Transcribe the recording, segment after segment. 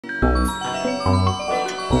If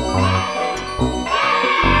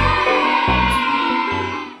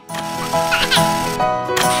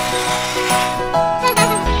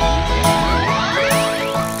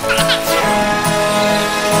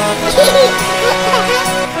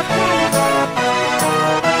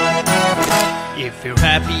you're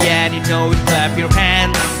happy and you know it, clap your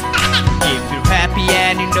hands. If you're happy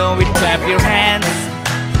and you know it, clap your hands.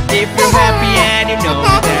 If you're happy and you know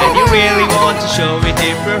it, and you really want to show it.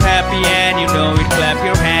 If you're happy and you know it, clap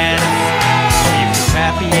your hands. If you're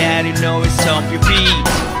happy and you know it, stomp your feet.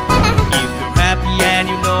 If you're happy and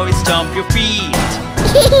you know it, stomp your feet.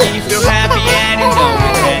 If you're happy and you know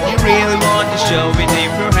it, and you really want to show it.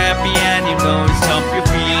 If you're happy and you know it, stomp your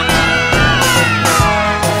feet.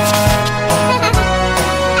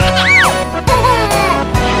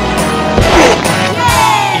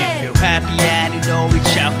 If you're happy and you know it,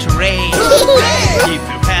 shout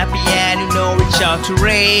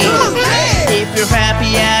hooray! If you're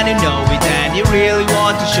happy and you know it, and you really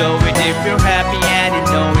want to show it. If you're happy and you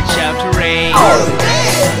know it, shout hooray!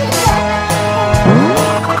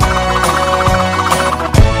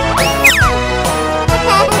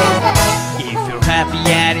 If you're happy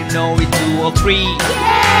and you know it, do all three.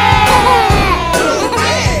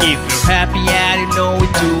 If you're happy and you know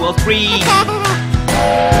it, do all three.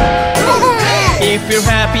 If you're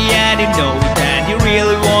happy and you know it, and you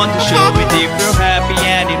really want to show it. If you're happy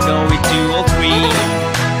and you know it, do all three.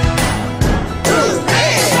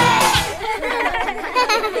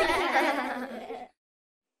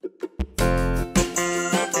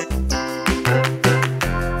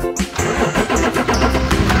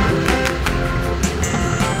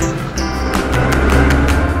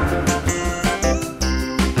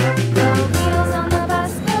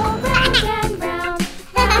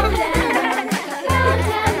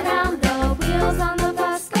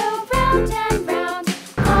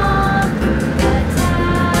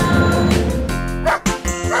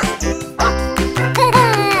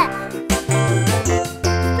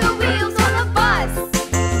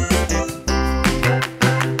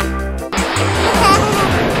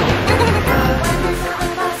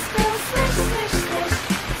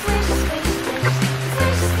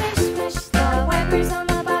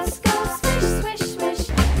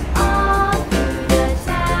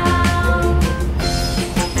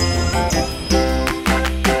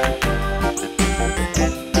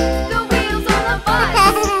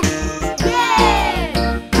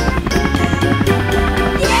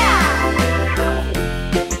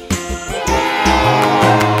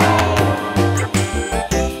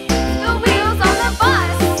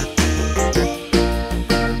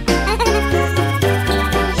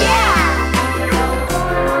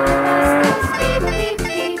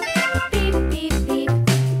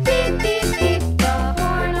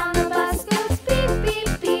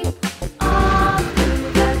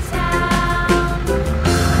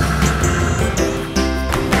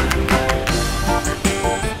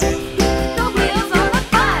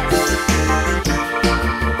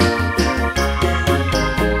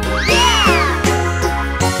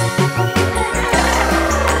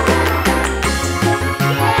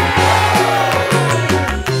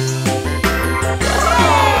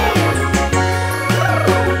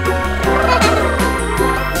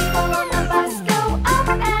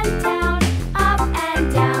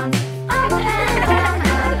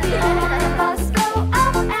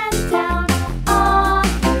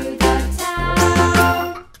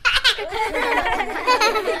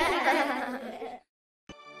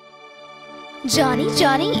 Johnny,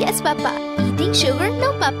 Johnny, yes papa. Eating sugar,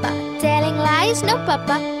 no papa. Telling lies, no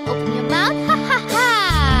papa. Open your mouth, ha ha ha.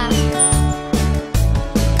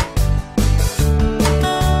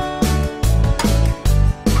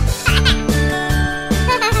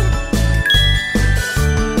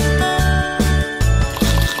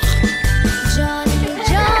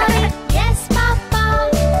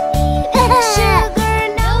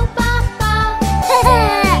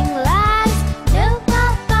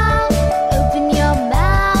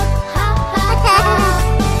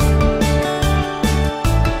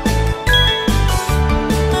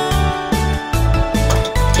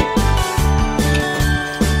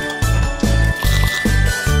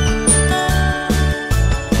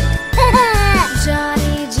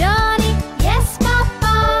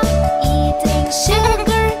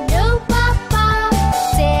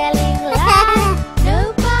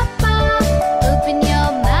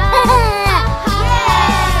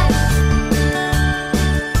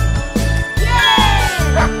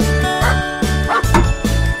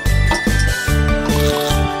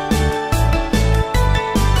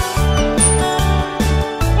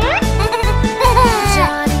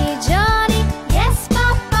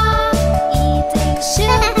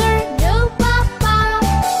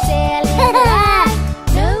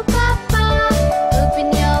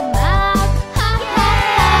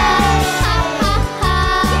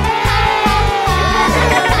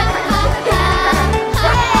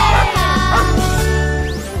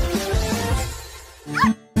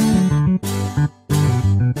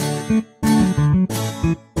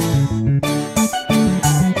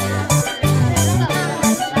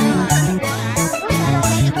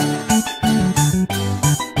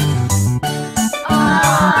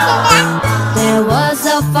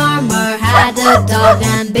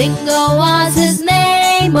 Bingo was his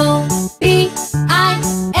name. Oh, B-I-N-G-O,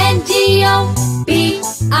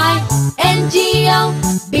 B-I-N-G-O,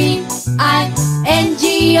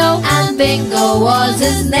 B-I-N-G-O, and Bingo was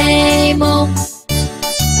his name. Oh.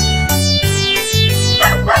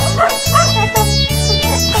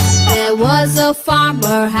 There was a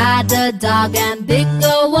farmer had a dog, and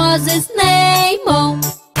Bingo was his name. Oh,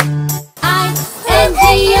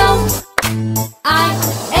 I-N-G-O,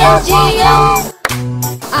 I-N-G-O,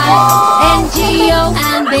 I-N-G-O,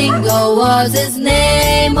 and Bingo was his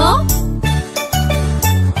name. Oh.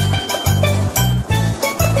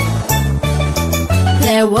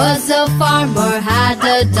 There was a farmer had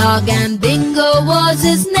a dog, and Bingo was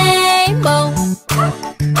his name. Oh,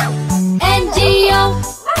 N-G-O,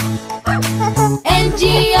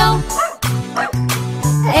 N-G-O,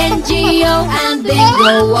 N-G-O, and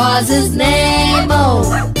Bingo was his name. Oh.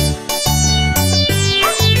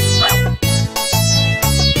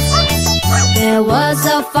 There was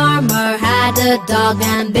a farmer had a dog,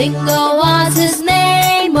 and Bingo was his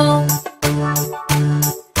name. Oh,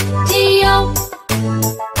 G-O,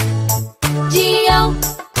 G-O,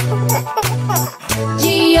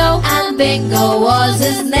 G-O, and Bingo was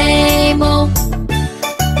his name. Oh.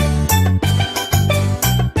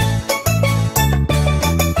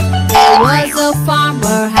 There was a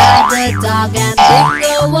farmer had a dog, and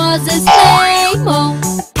Bingo was his name. Oh,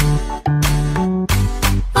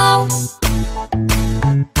 oh,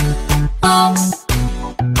 oh,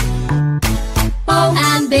 oh,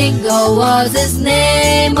 and Bingo was his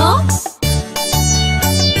name. Oh.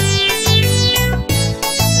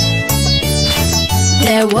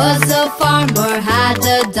 There was a farmer had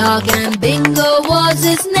a dog, and Bingo was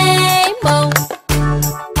his name. Oh.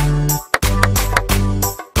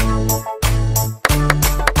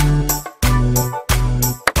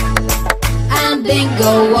 And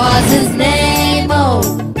Bingo was his name. Oh.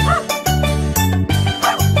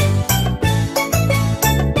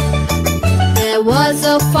 There was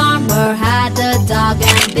a farmer had a dog,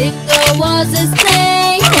 and Bingo was his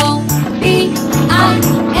name. Oh, B-I-N-G-O,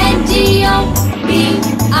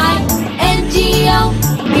 B-I-N-G-O,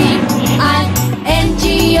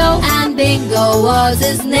 B-I-N-G-O, and Bingo was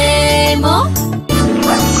his name. Oh.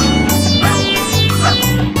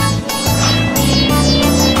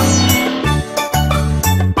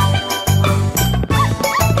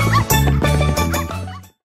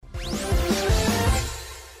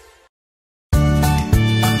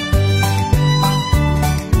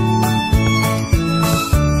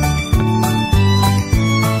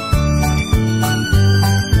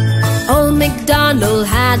 MacDonald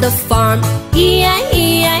had a farm,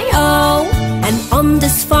 E-I-E-I-O. And on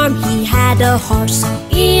this farm he had a horse,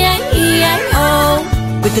 E-I-E-I-O.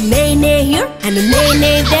 With a neigh-neigh here and a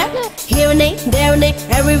neigh-neigh there, here a neigh, there a neigh,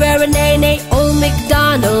 everywhere a neigh-neigh. Old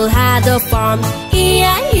MacDonald had a farm,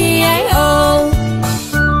 E-I-E-I-O.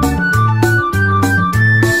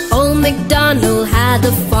 Old MacDonald had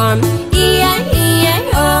a farm,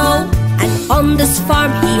 E-I-E-I-O. And on this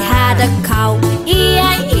farm he had a cow,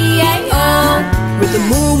 E-I-E-I-O. With a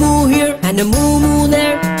moo-moo here and a moo-moo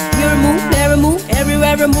there, here a moo, there a moo,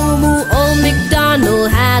 everywhere a moo-moo. Old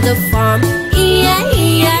MacDonald had a farm,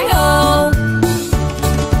 E-I-E-I-O.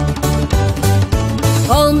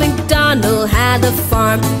 Old MacDonald had a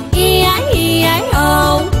farm,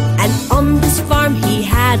 E-I-E-I-O. And on this farm he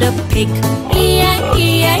had a pig,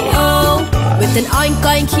 E-I-E-I-O. With an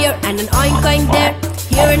oink-oink here and an oink-oink there,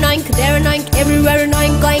 here an oink, there an oink, everywhere an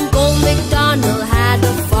oink oink. Old MacDonald had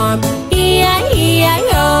a farm,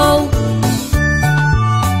 E-I-E-I-O.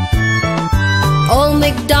 Old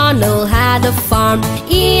MacDonald had a farm,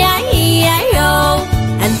 E-I-E-I-O.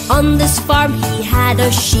 And on this farm he had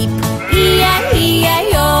a sheep,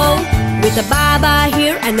 E-I-E-I-O. With a baba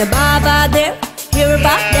here and a baba there, here a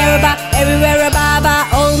ba, there a ba, everywhere a baba.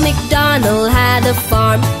 Old MacDonald had a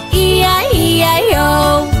farm,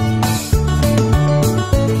 E-I-E-I-O.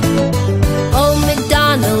 Old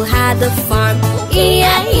MacDonald had a farm,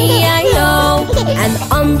 E-I-E-I-O. And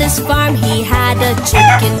on this farm he had a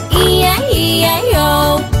chicken,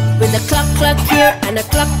 E-I-E-I-O. With a cluck cluck here and a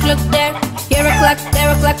cluck cluck there, here a cluck,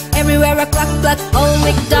 there a cluck, everywhere a cluck cluck. Old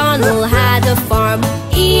MacDonald had a farm,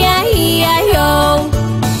 E-I-E-I-O.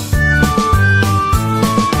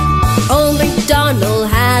 Old MacDonald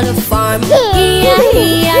had a farm,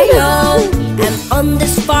 E-I-E-I-O. And on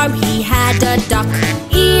this farm he had a duck,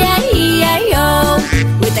 E-I-E-I-O.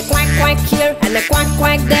 With a quack quack here and a quack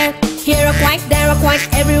quack there, here a quack, there a quack,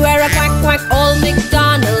 everywhere a quack quack. Old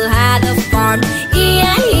MacDonald had a farm,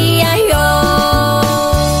 E-I-E-I-O.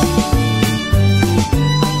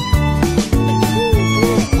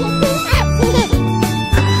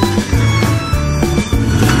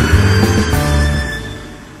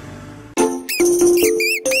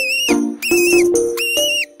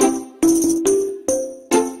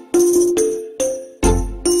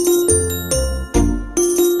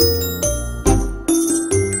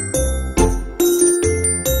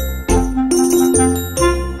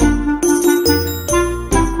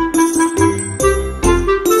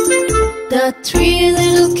 The three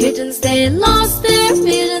little kittens, they lost their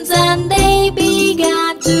mittens and they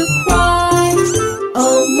began to cry.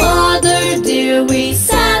 Oh mother dear, we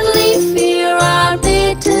sadly fear our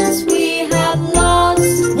mittens we have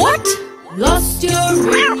lost. What? Lost your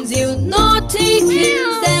mittens, you naughty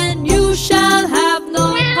kittens, then you shall have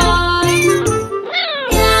no pie.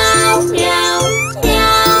 Meow, meow,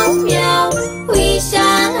 meow, meow, we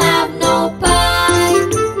shall have no pie.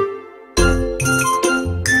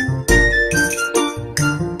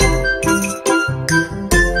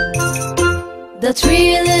 The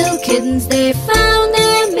three little kittens, they found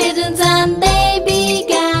their mittens and they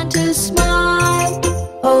began to smile.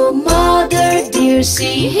 Oh mother dear,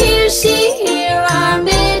 see here, our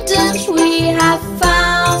mittens we have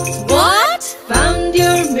found. What? Found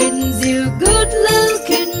your mittens, you good little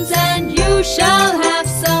kittens, and you shall have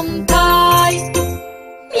some pie.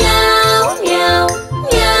 Meow, meow,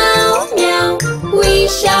 meow, meow, we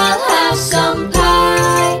shall have some pie.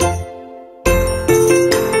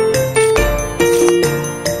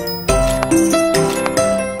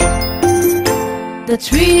 The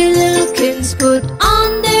three little kittens put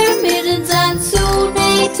on their mittens and soon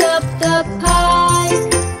ate up the pie.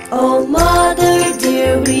 Oh mother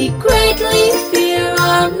dear, we greatly fear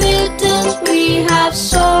our mittens we have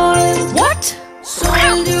soiled. What?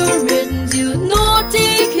 Soiled your mittens, you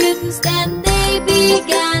naughty kittens, then they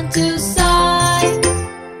began to sigh.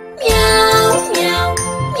 Meow, meow,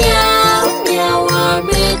 meow, meow, our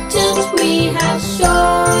mittens we have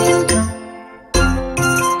soiled.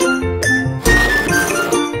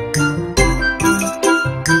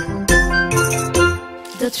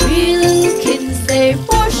 The three little kittens, they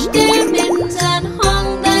washed their mittens and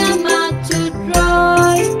hung them out to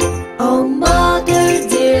dry. Oh mother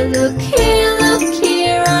dear, look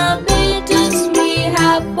here, our mittens we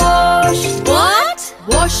have washed. What?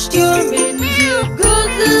 Washed your mittens, you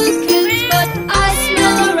good little kittens, but I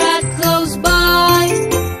smell a rat close by.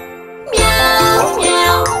 Meow,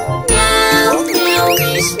 meow, meow, meow,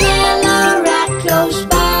 we smell a rat close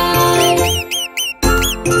by.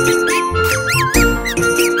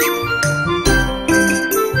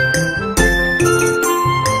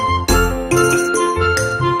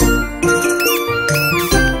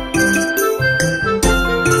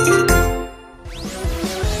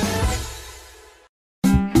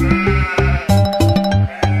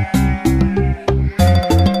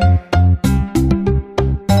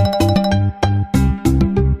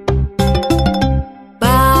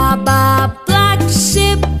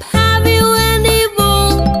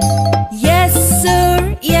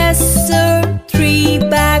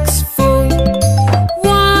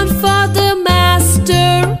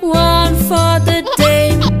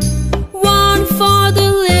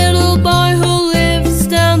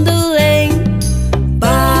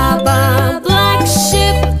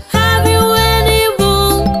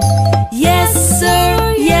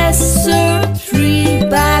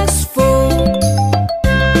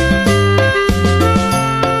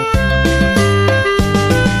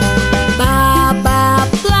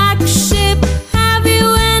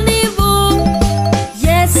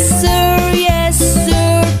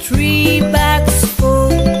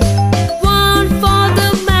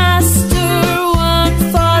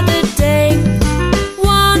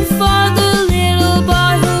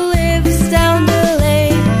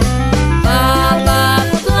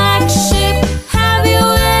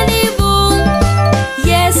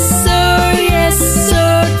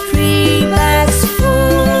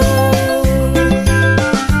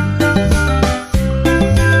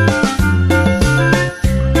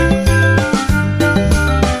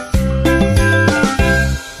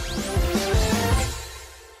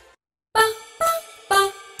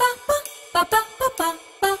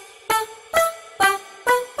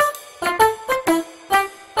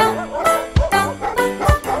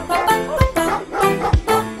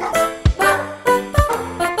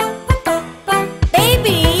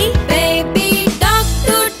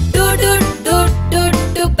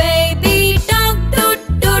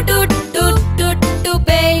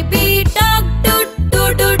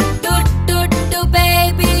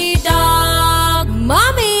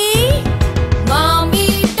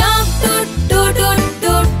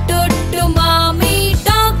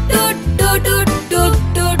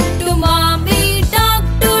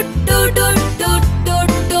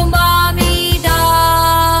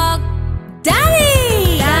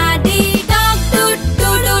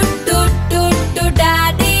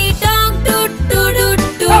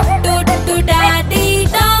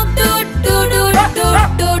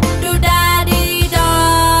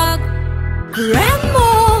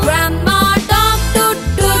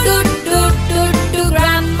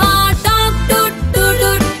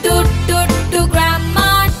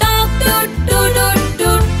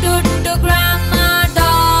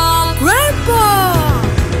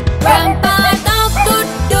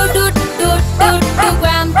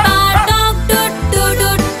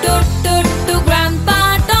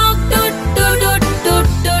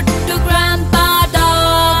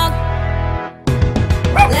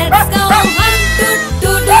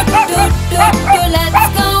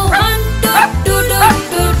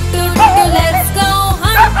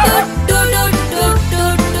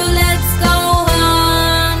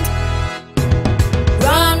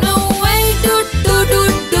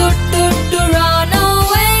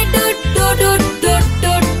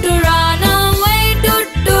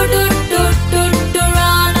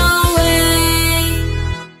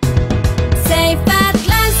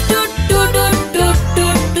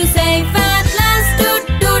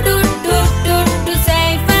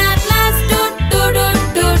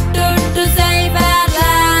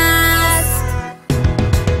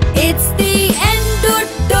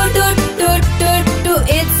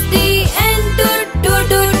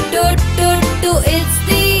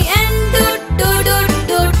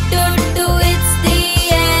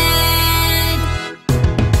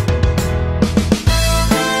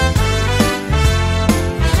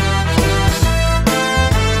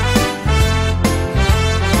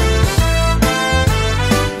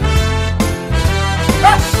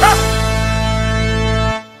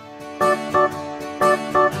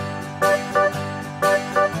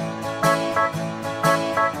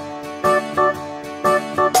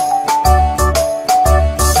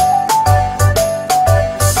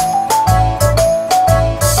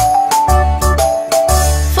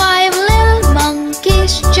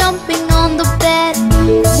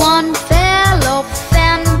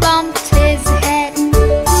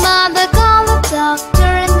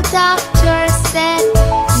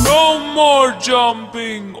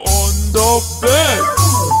 on the bed.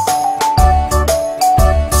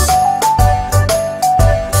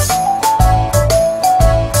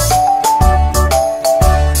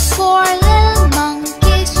 Four little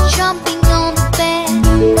monkeys jumping on the bed.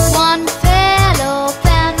 One fell off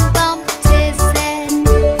and bumped his head.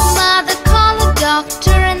 Mother called the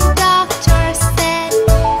doctor and the doctor said,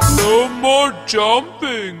 No more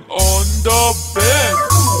jumping on the bed.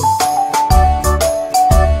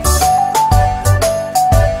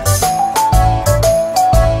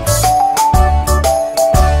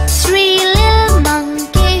 Three little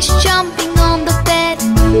monkeys jumping on the bed.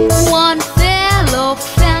 One fell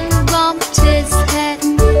off and bumped his head.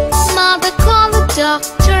 Mother called the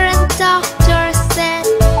doctor and the doctor said,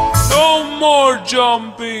 No more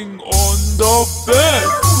jumping on the bed.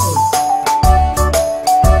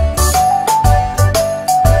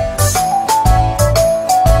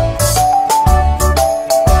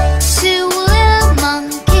 Two little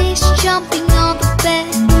monkeys jumping on the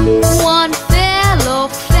bed. One fell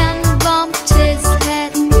off and bumped his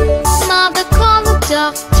head. Mother called the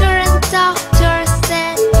doctor and the doctor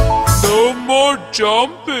said, No more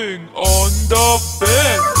jumping on the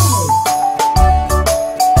bed.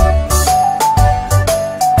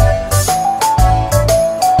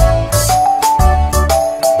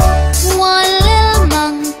 One little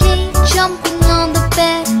monkey jumping on the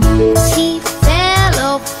bed. He fell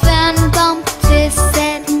off and bumped his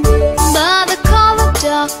head. Mother called the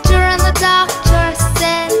doctor and the doctor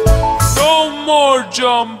said, No more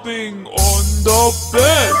jumping on the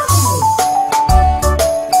bed.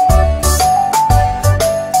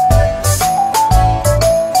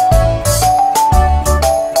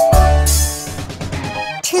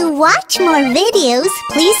 To watch more videos,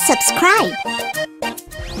 please subscribe.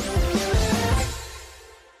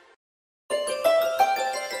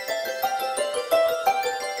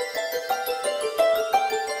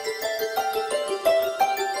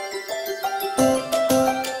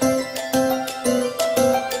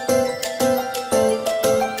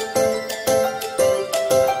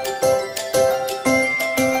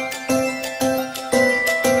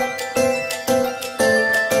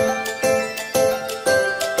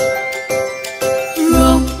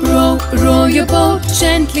 Row, row, row your boat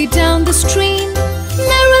gently down the stream.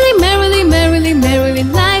 Merrily, merrily, merrily, merrily,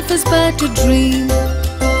 life is but a dream.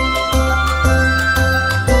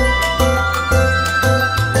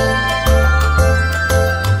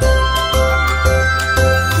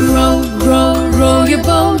 Row, row, row your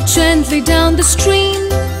boat gently down the stream.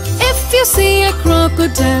 If you see a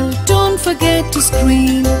crocodile, don't forget to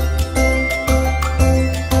scream.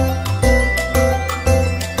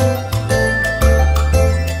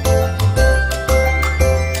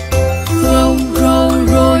 Row, row,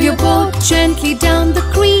 row your boat gently down the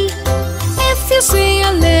creek. If you see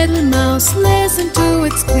a little mouse, listen to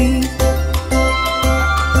its squeak.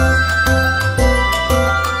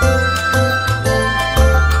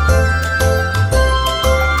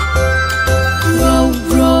 Row,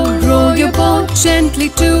 row, row your boat gently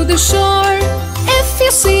to the shore. If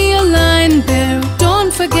you see a lion bear,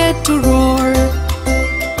 don't forget to roar.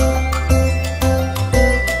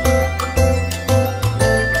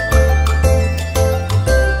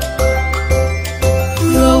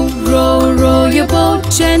 Row, row, row your boat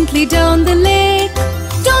gently down the lake.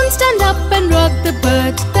 Don't stand up and rock the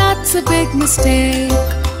boat, that's a big mistake.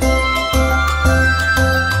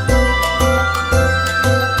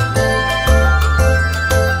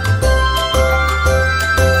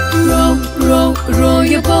 Row, row, row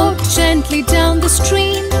your boat gently down the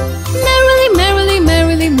stream. Merrily, merrily,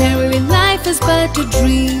 merrily, merrily, life is but a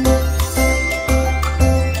dream.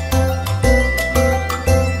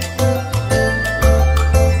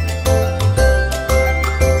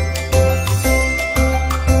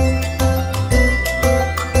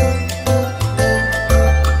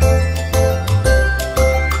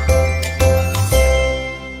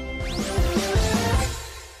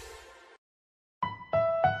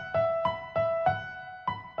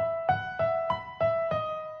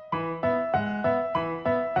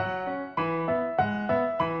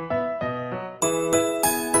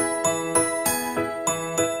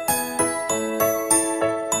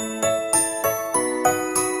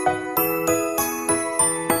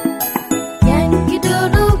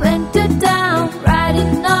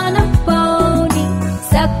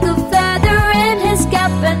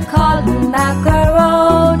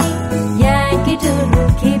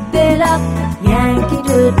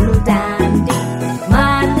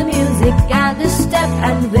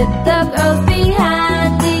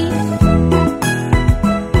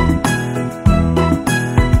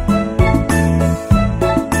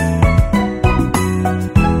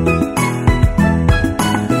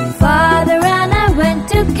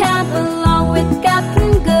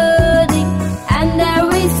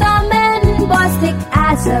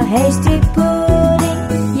 hasty pudding.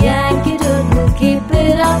 Yankee Doodle, keep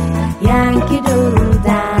it up, Yankee Doodle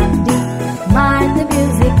dandy. Mind the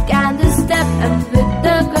music and the step, and with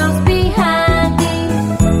the girls be handy.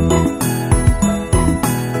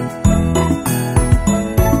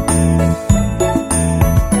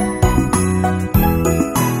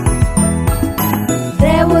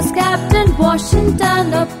 There was Captain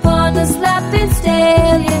Washington upon a slapping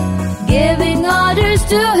stallion, giving orders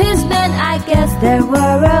to his men. I guess there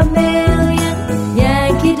were a million.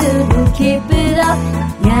 Yankee Doodle, keep it up,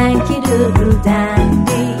 Yankee Doodle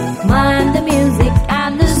dandy. Mind the music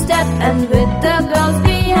and the step, and with the girls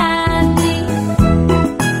be handy.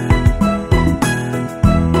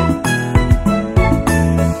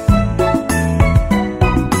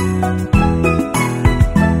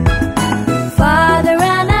 Father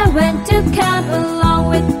and I went to camp along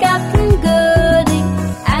with Captain Gooding,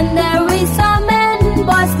 and there we saw men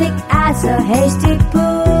boys thick as a hasty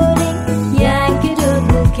pudding. Yankee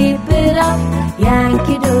Doodle, keep it up,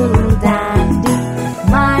 Yankee Doodle dandy.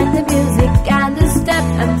 Mind the music and the step,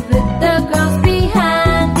 and with the girls be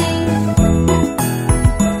handy.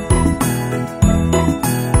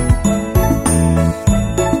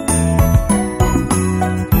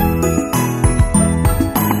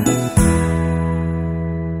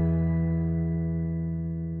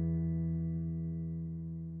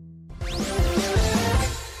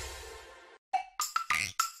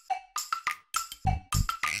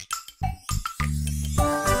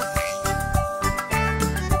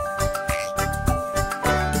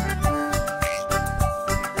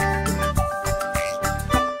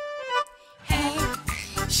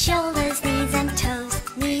 Shoulders, knees and toes,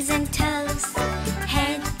 knees and toes.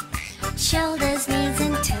 Head, shoulders, knees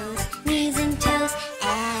and toes, knees and toes.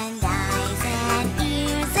 And eyes and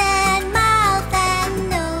ears and mouth and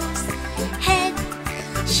nose. Head,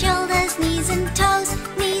 shoulders, knees and toes,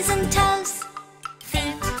 knees and toes.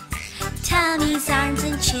 Feet, tummies, arms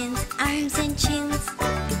and chins, arms and chins.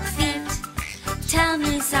 Feet,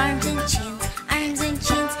 tummies, arms and chins, arms and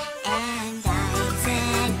chins. And eyes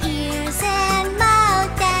and ears and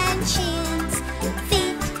mouth and chins.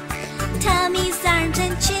 Feet, tummies, arms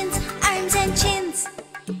and chins, arms and chins.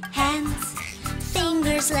 Hands,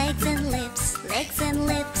 fingers, legs and lips, legs and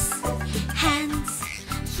lips. Hands,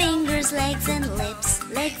 fingers, legs and lips,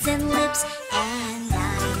 legs and lips. And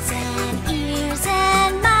eyes and ears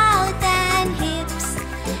and mouth and hips.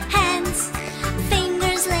 Hands,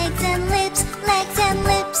 fingers, legs and lips, legs and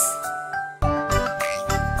lips.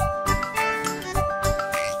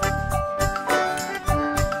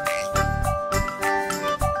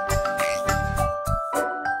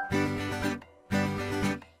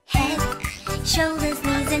 Head, shoulders,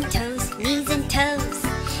 knees and toes, knees and toes.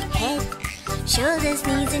 Head, shoulders,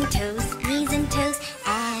 knees and toes, knees and toes.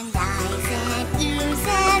 And eyes and ears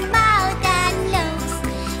and mouth and nose.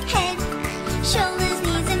 Head, shoulders,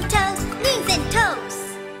 knees and toes, knees and toes.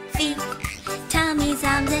 Feet, tummies,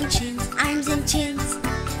 arms and chins, arms and chins.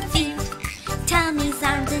 Feet, tummies,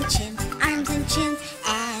 arms and chins, arms and chins.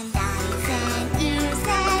 And eyes and ears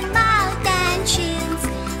and mouth and chins.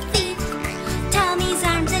 Feet, tummies,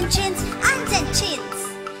 arms and chins, arms and chins.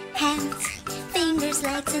 Hands, fingers,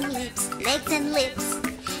 legs and lips, legs and lips.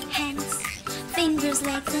 Hands, fingers,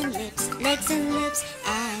 legs and lips, legs and lips.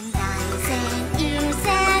 And eyes and ears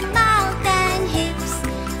and mouth and hips.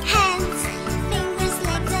 Hands, fingers,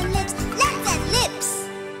 legs and lips, legs and lips.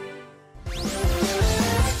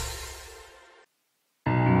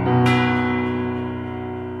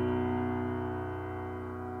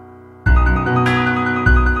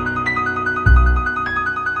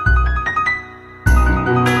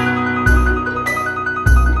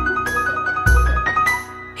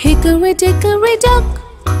 Hickory dickory dock,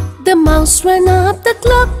 the mouse ran up the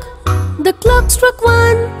clock. The clock struck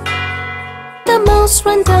one, the mouse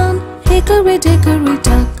ran down. Hickory dickory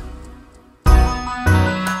dock.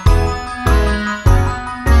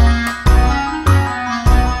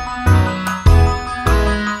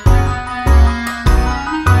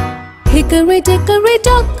 Hickory dickory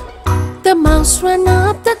dock, the mouse ran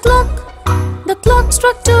up the clock. The clock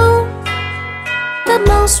struck two, the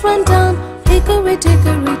mouse ran down. Hickory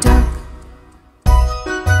dickory dock.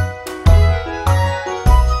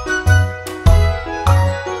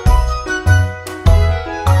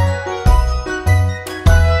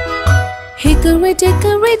 Hickory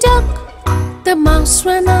dickory dock, the mouse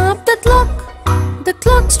ran up the clock. The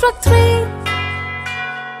clock struck three,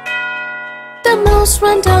 the mouse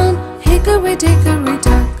ran down. Hickory dickory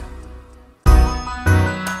dock.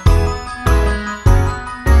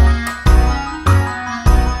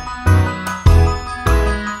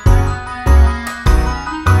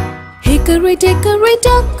 Hickory dickory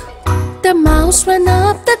dock, The mouse ran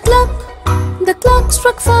up the clock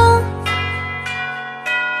struck 4.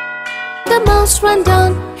 The mouse ran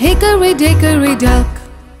down, hickory dickory dock.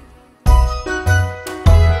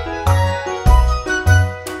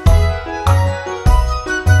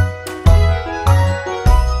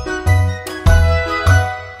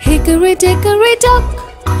 Hickory dickory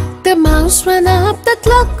dock, the mouse ran up the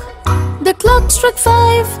clock struck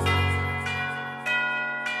 5.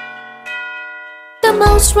 The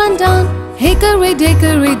mouse ran down, hickory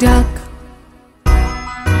dickory dock.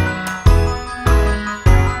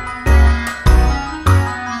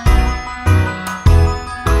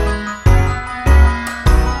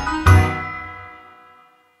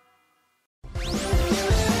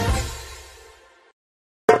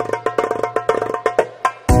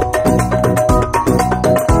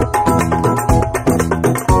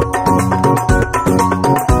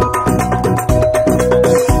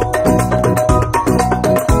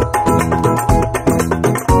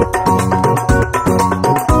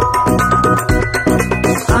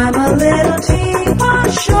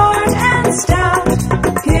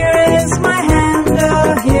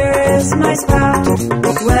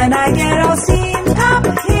 When I get all steamed up,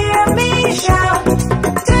 hear me shout.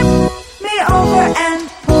 Tip me over and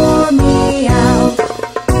pour me out.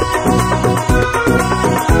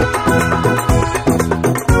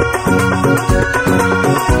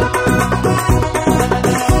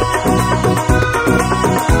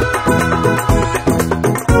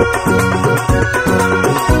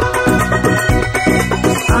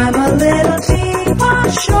 I'm a little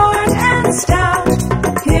teapot, short and stout.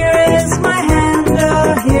 Here is my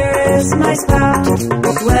handle, here is my spout.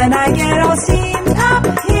 When I get all steamed up,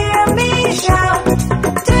 hear me shout.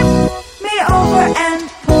 Tip me over and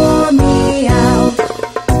pour me out.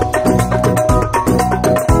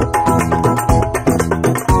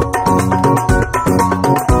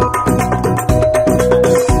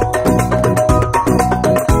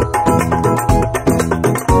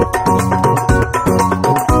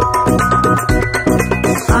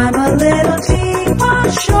 I'm a little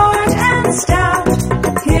teapot, short and stout.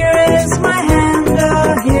 Here is my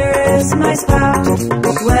handle, here is my spout.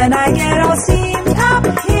 When I get all steamed up,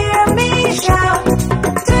 hear me shout.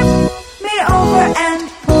 Tip me over and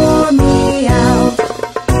pour me out.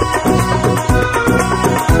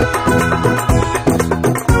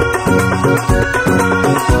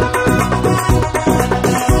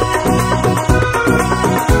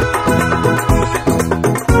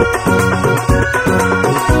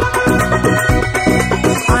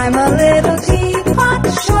 I'm a little teapot,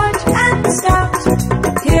 short and stout.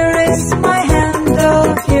 Here is my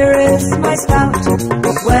handle, here is my spout.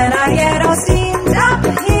 When I get all steamed up,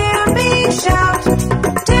 hear me shout.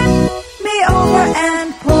 Tip me over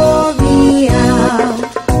and pour me out.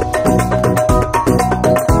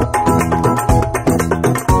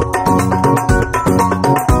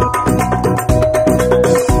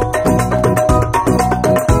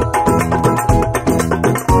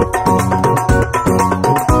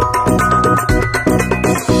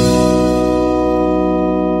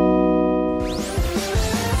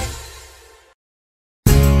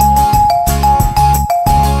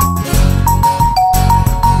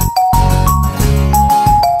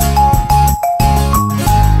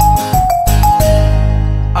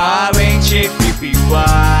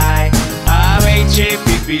 R-H-A-P-P-Y,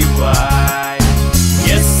 R-H-A-P-P-Y.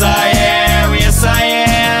 Yes I am, yes I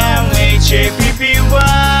am, H-A-P-P-Y.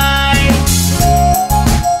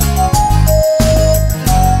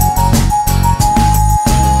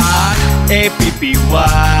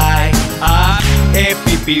 R-A-P-P-Y,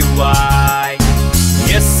 R-A-P-P-Y.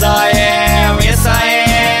 Yes I am, yes I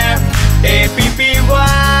am,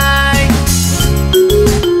 A-P-P-Y.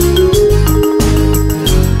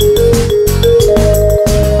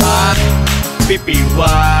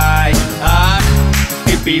 R-P-P-Y,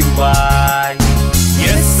 R-P-P-Y.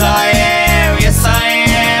 Yes I am, yes I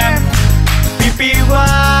am,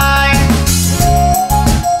 P-P-Y.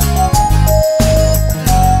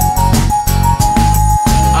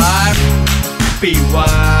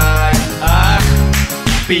 R-P-Y,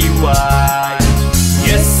 R-P-Y.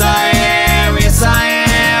 Yes I am, yes I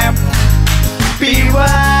am, P-Y.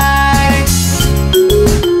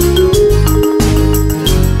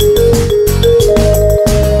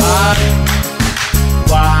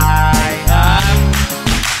 R-Y,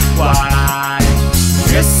 R-Y.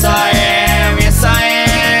 Yes I am, yes I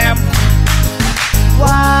am, Y.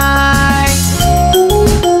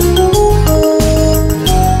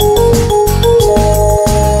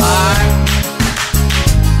 R,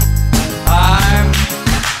 R,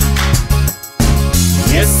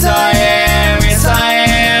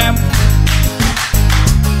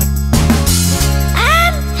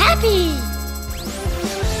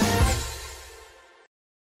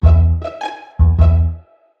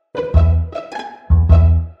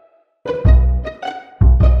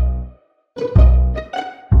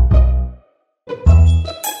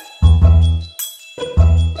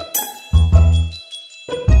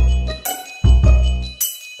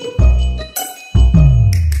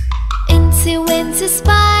 wincy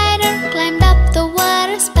spider climbed up the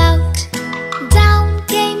water spout. Down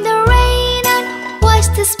came the rain and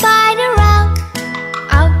washed the spider out.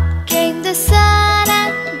 Out came the sun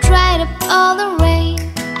and dried up all the rain.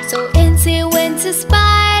 So incy wincy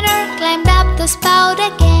spider climbed up the spout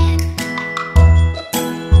again.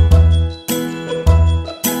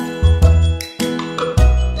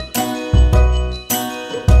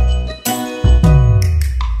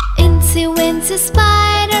 Incy wincy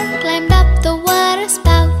spider climbed up the water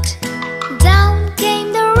spout. Down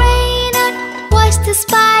came the rain and washed the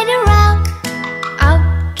spider out.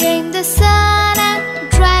 Out came the sun and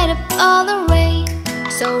dried up all the rain.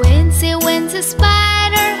 So incy wincy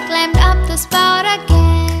spider climbed up the spout again.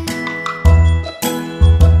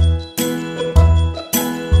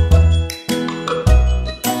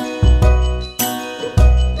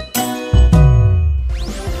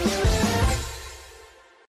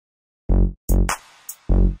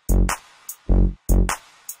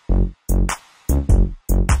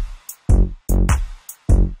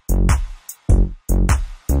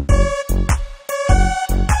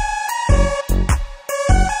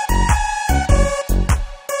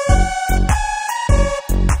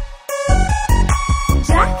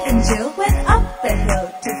 Jack and Jill went up the hill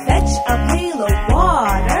to fetch a pail of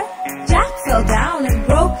water. Jack fell down and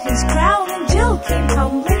broke his crown, and Jill came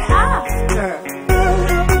tumbling after.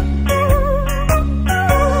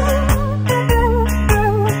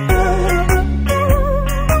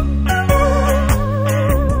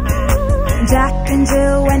 Jack and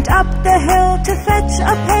Jill went up the hill to fetch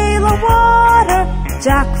a pail of water.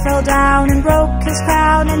 Jack fell down and broke his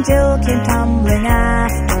crown, and Jill came tumbling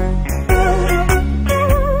after.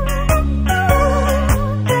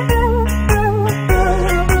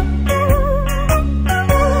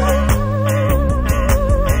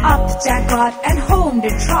 Jack got and home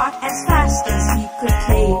did trot as fast as he could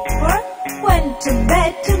caper. Went to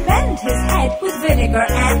bed to mend his head with vinegar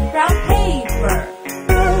and brown paper.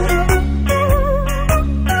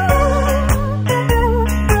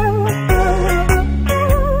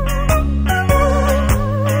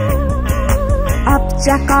 Up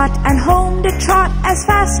Jack got and home did trot as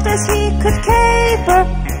fast as he could caper.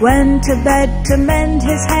 Went to bed to mend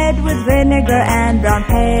his head with vinegar and brown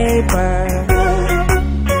paper.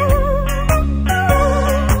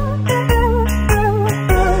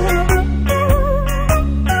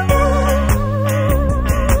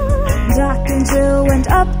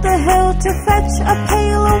 Up the hill to fetch a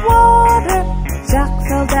pail of water. Jack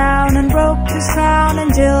fell down and broke his crown,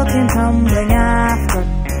 and Jill came tumbling after.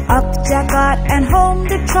 Up Jack got and home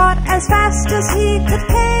did trot as fast as he could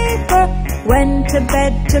caper. Went to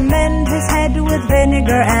bed to mend his head with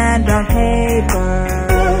vinegar and brown paper.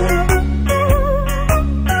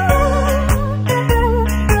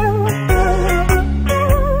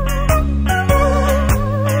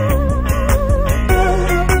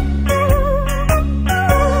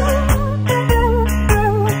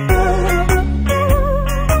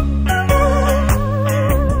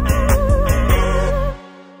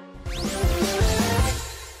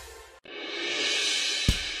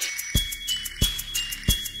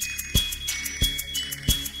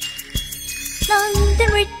 London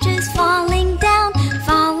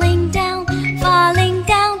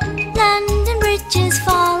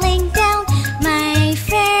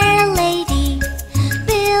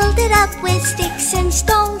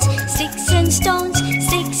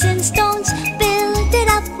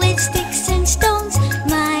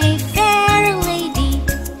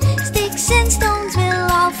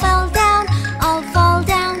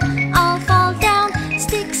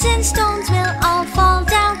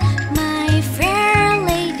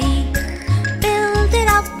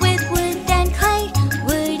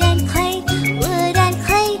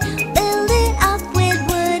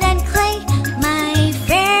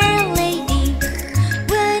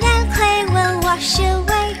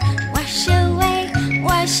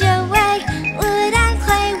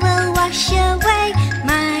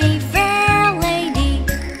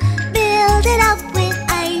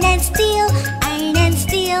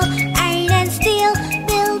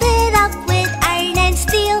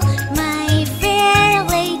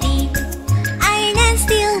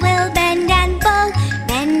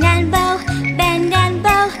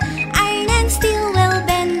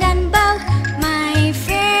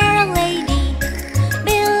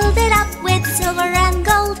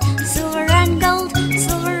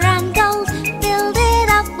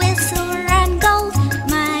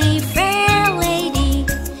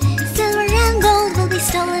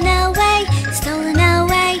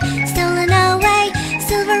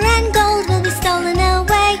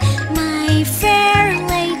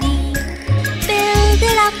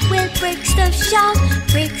bricks of straw,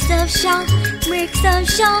 bricks of straw, bricks of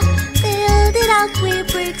straw. Build it up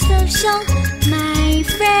with bricks of straw, my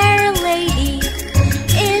fair lady.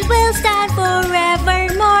 It will stand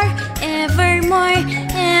forevermore, evermore,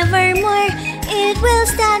 evermore. It will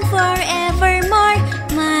stand forevermore,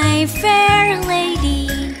 my fair lady.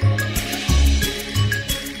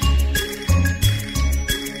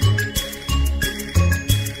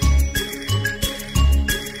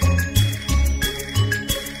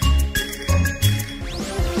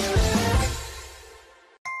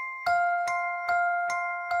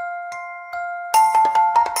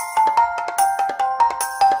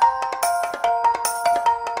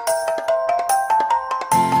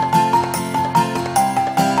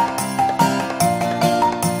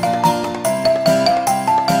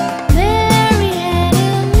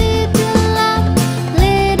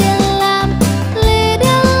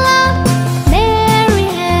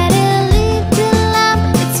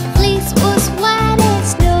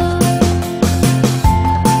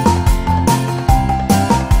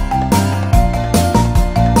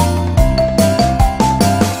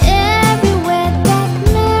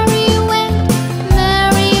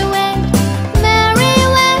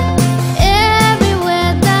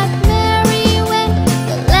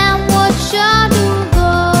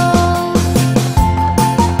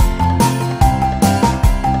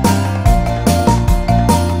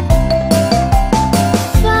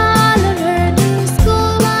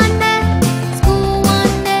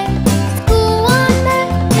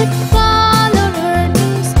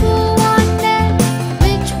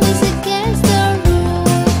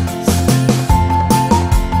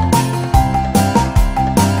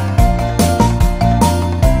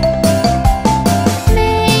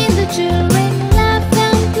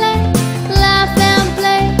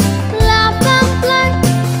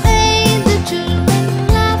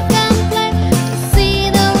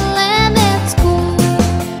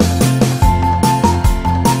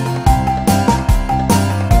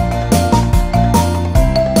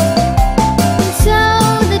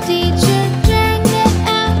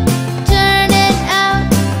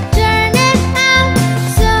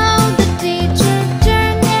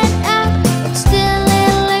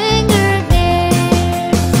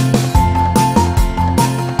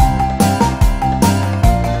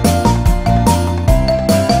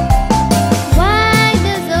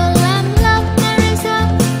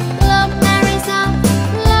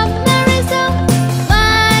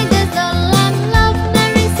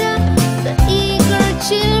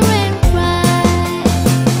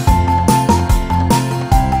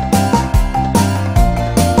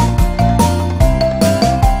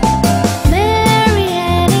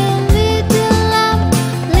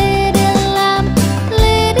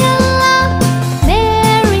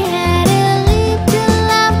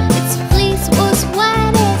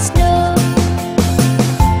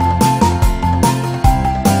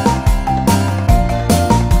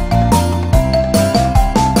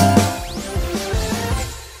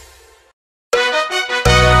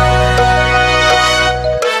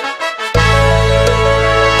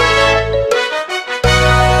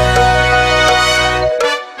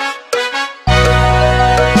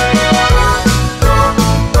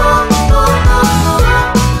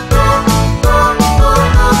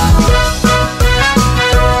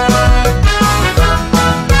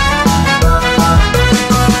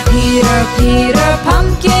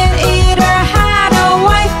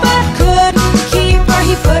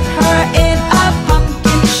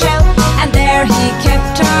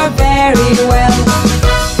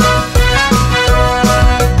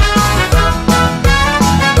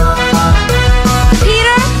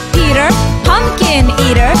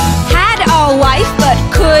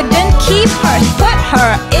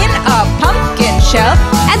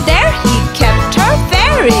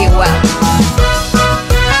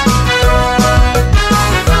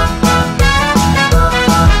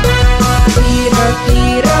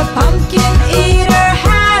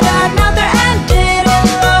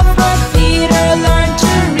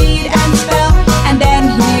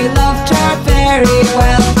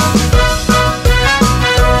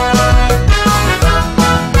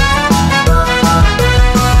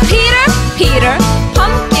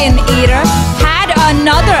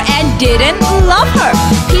 didn't love her.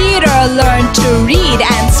 Peter learned to read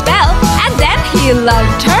and spell, and then he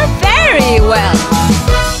loved her very well.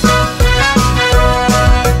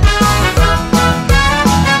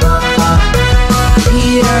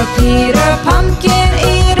 Peter, Peter, pumpkin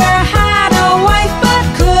eater, had a wife but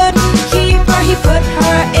couldn't keep her. He put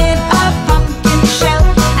her in a pumpkin shell,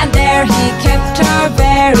 and there he kept her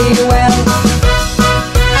very well.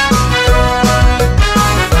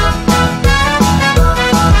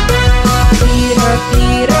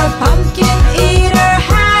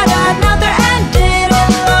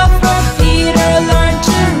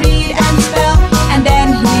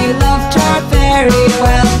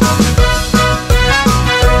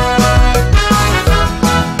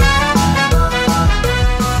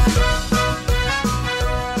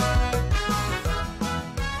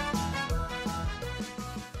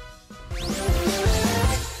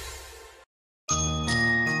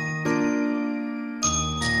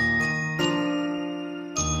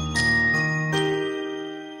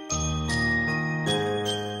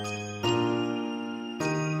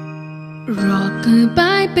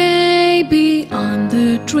 Rock-a-bye baby on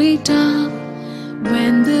the treetop.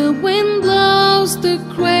 When the wind blows, the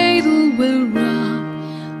cradle will rock.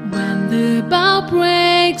 When the bough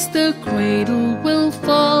breaks, the cradle will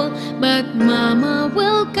fall. But Mama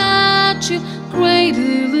will catch you,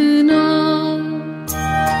 cradle and all.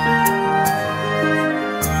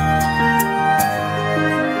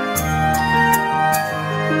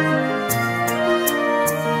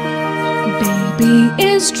 Baby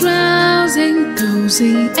is drowsing,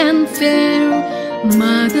 cozy and fair.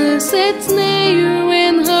 Mother sits near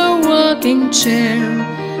in her rocking chair.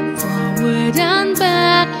 Forward and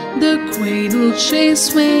back, the cradle she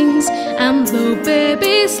swings. And though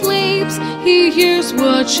baby sleeps, he hears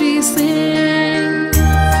what she sings.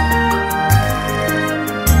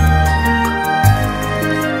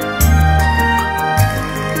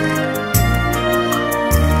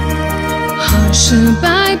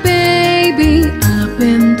 Hush-a-bye baby up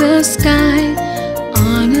in the sky.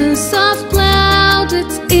 On a soft cloud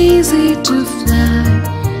it's easy to fly.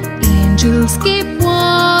 Angels keep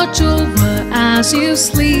watch over as you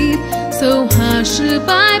sleep. So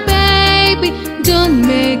hush-a-bye baby, don't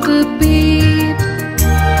make a peep.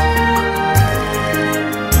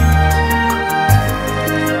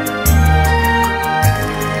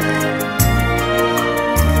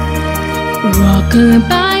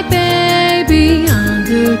 Rock-a-bye baby on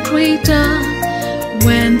the treetop.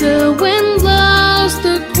 When the wind blows,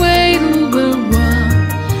 the cradle will rock.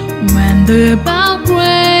 When the bough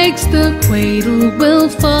breaks, the cradle will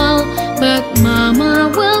fall. But Mama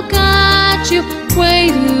will catch you,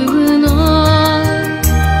 cradle and all.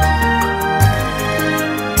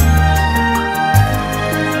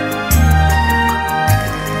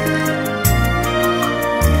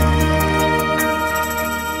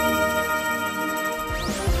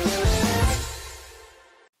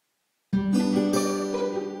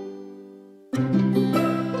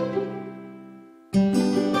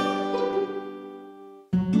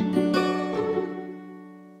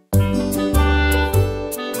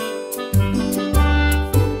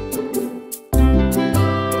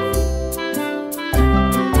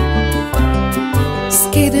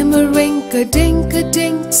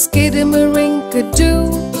 Skidamarinka-dink-a-dink,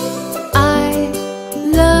 skidamarinka-doo, I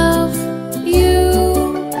love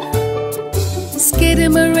you.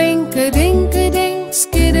 Skidamarinka-dink-a-dink,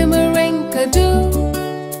 skidamarinka-doo,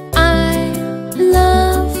 I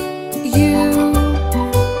love you.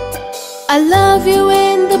 I love you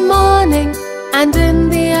in the morning and in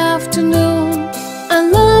the afternoon. I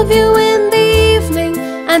love you in the evening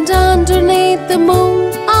and underneath the moon.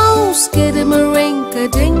 Oh,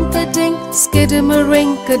 skidamarinka-dink-a-dink,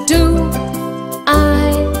 skidamarinka-doo,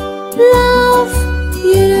 I love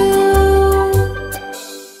you.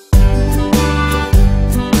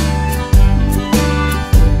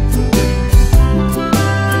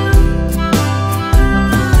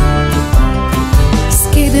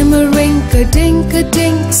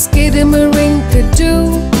 Skidamarinka-dink-a-dink,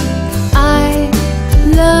 skidamarinka-doo, I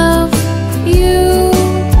love you.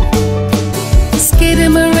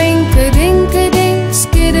 Skidamarinka-dink-a-dink,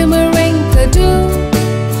 skidamarinka-doo,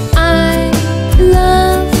 I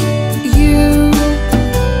love you.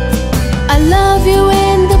 I love you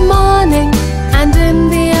in the morning and in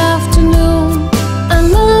the afternoon. I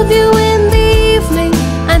love you in the evening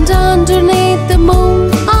and underneath the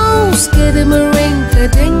moon. Oh,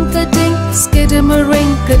 skidamarinka-dink-a-dink,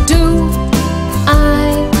 skidamarinka-doo, I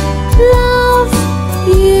love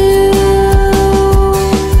you.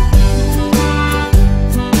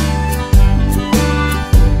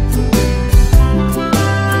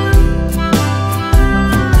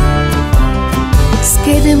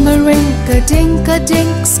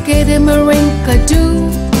 Skidamarinka-dink-a-dink, skidamarinka-doo,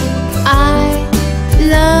 I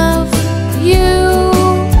love you.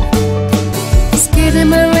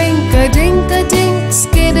 Skidamarinka-dink-a-dink,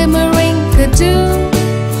 skidamarinka-doo,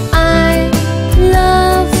 I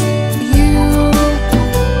love you.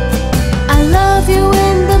 I love you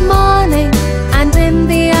in the morning and in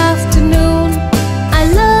the afternoon. I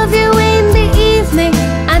love you in the evening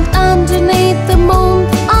and underneath the moon.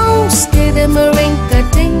 Oh,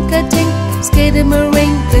 skidamarinka-dink-a-dink,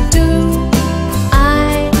 skidamarinka-doo,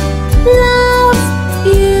 I love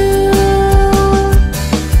you.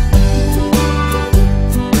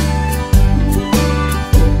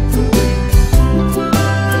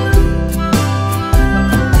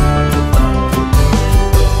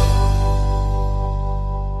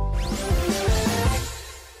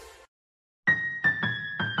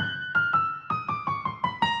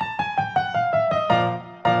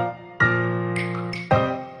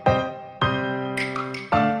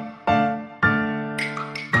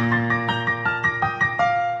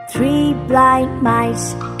 blind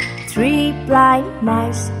mice, 3 blind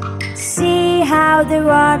mice. See how they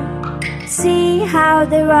run, see how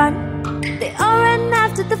they run. They all ran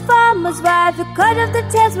after the farmer's wife, who cut off their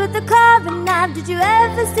tails with a carving knife. Did you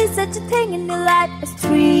ever see such a thing in your life as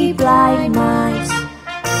 3 blind mice?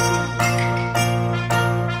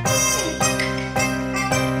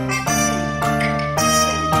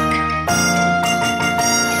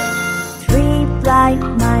 Blind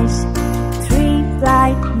mice, 3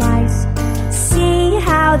 blind mice. See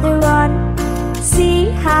how they run, see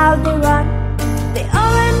how they run. They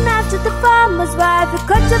all ran after the farmer's wife, who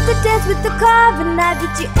cut off the tails with the carving knife.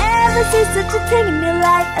 Did you ever see such a thing in your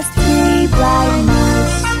life as 3 blind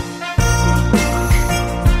mice?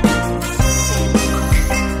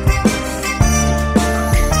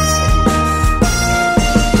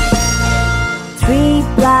 3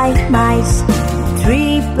 blind mice,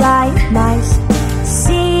 3 blind mice.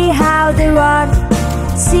 See how they run,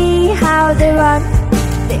 see how they run.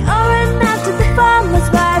 They all ran after the farmer's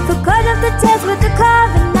wife, who cut off the tails with the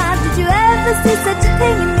carving knife. Did you ever see such a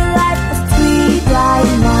thing in your life as 3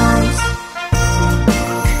 blind mice?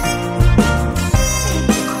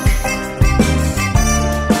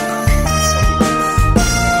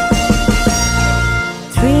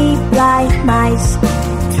 3 blind mice,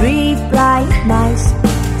 3 blind mice.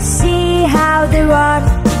 See how they run,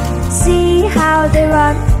 see how they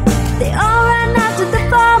run. They all ran after the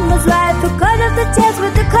farmer's wife, who cut off the tails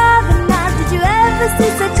with the carving knife. Did you ever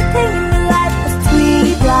see such a thing in your life as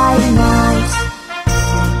 3 blind mice?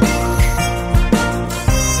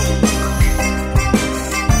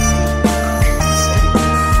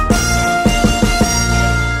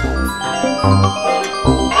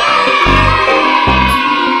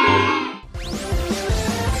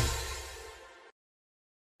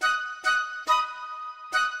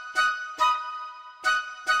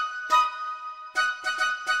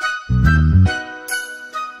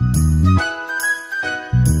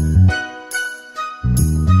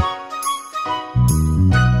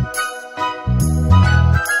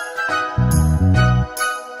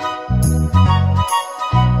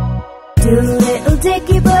 2 little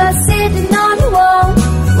dicky birds sitting on the wall.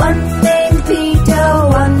 One named Peter,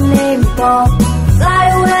 one named Paul. Fly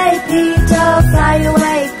away, Peter, fly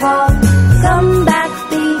away, Paul. Come back,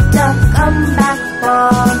 Peter, come back,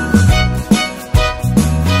 Paul.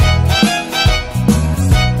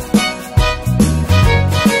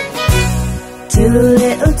 Two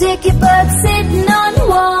little dicky birds sitting on the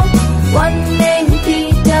wall. One named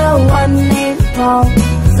Peter, one named Paul.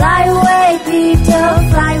 Fly away, Peter,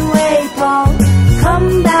 fly away, Paul.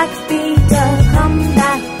 Come back, Peter, come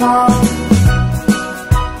back, Paul.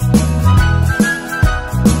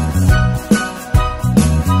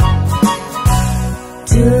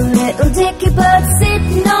 Two little dicky birds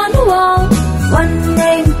sitting on the wall. One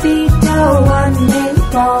named Peter, one named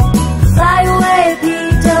Paul. Fly away,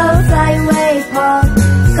 Peter, fly away, Paul.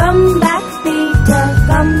 Come back, Peter,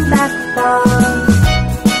 come back, Paul.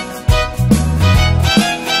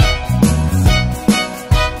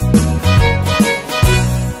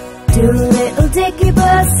 Two little dicky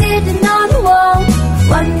birds sitting on the wall.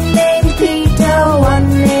 One named Peter, one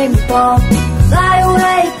named Paul. Fly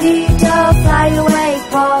away, Peter, fly away,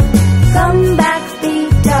 Paul. Come back,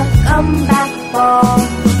 Peter, come back, Paul.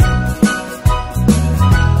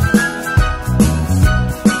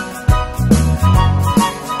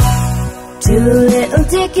 Two little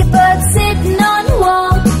dicky birds sitting on the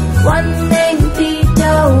wall. One named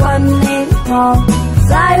Peter, one named Paul.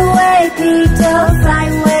 Fly away, Peter, fly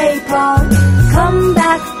away, Paul. Come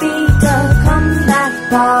back, Peter, come back,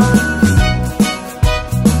 Paul.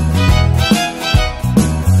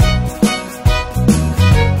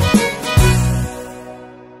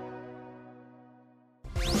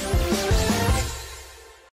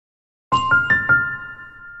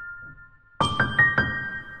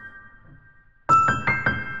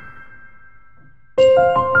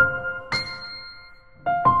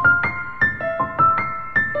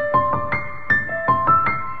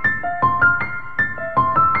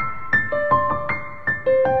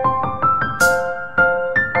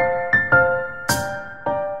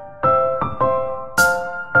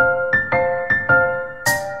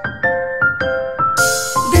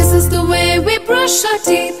 Brush our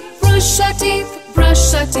teeth, brush our teeth,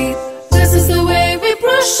 brush our teeth. This is the way we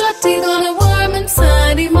brush our teeth on a warm and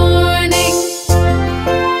sunny morning.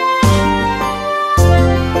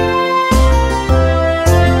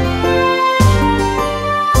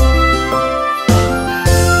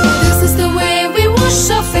 This is the way we wash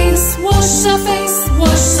our face, wash our face,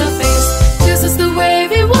 wash our face. This is the way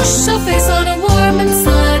we wash our face on a warm and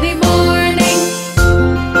sunny morning.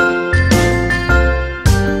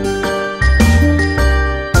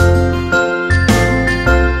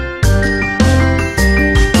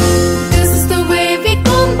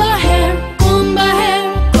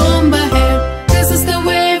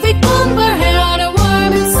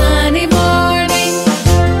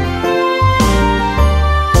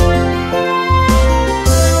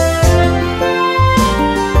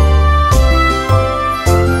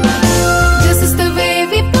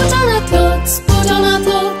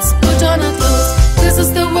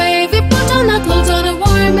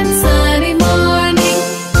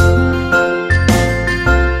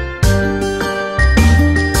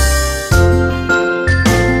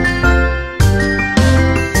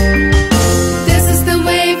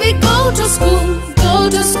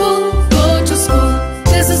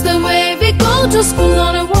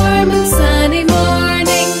 warm and sunny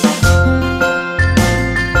morning.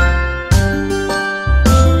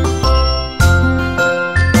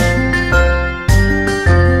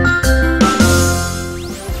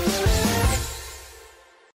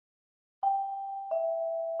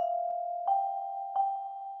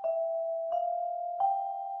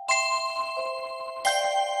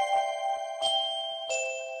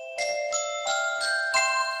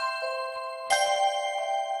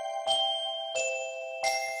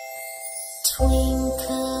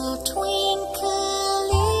 Twinkle, twinkle,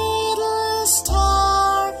 little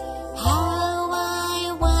star, how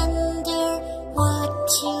I wonder what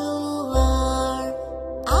you are.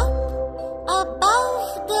 Up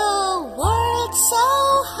above the world so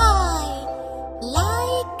high,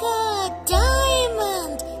 like a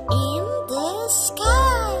diamond in the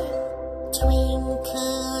sky.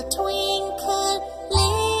 Twinkle, twinkle,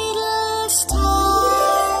 little star.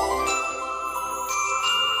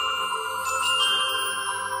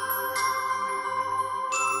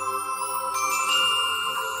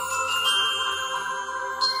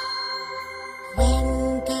 When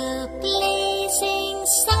the blazing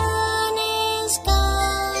sun is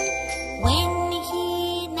gone, when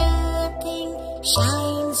he nothing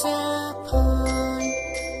shines upon,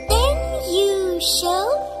 then you show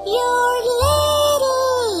your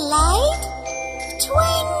little light.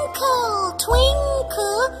 Twinkle,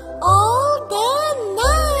 twinkle, all the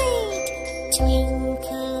night.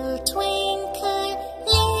 Twinkle, twinkle,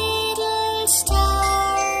 little star.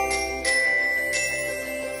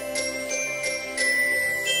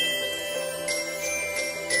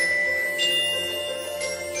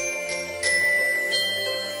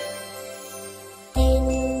 Then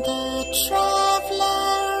the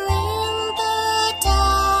traveler in the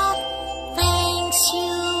dark thanks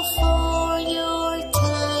you for your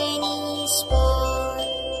tiny spark.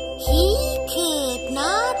 He could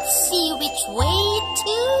not see which way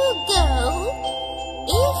to go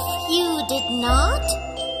if you did not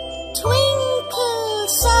twinkle.